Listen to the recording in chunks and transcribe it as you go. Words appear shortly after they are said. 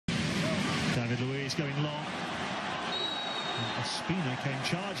David Luiz going long. And Ospina came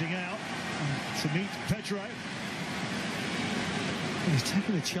charging out to meet Pedro. He's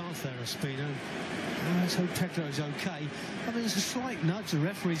taking a chance there, Ospina. Let's hope Pedro's okay. I mean, it's a slight nudge the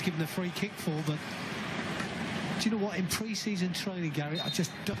referee's given the free kick for, but do you know what? In pre-season training, Gary, I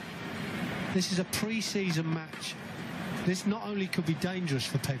just don't... This is a pre-season match. This not only could be dangerous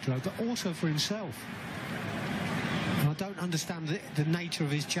for Pedro, but also for himself. And I don't understand the nature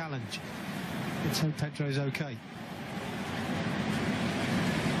of his challenge. Let's hope Pedro's okay.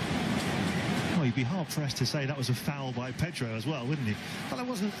 Well, you'd be hard-pressed to say that was a foul by Pedro as well, wouldn't you? Well, there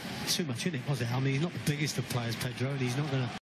wasn't too much in it, was it? I mean, he's not the biggest of players, Pedro, and he's not going to...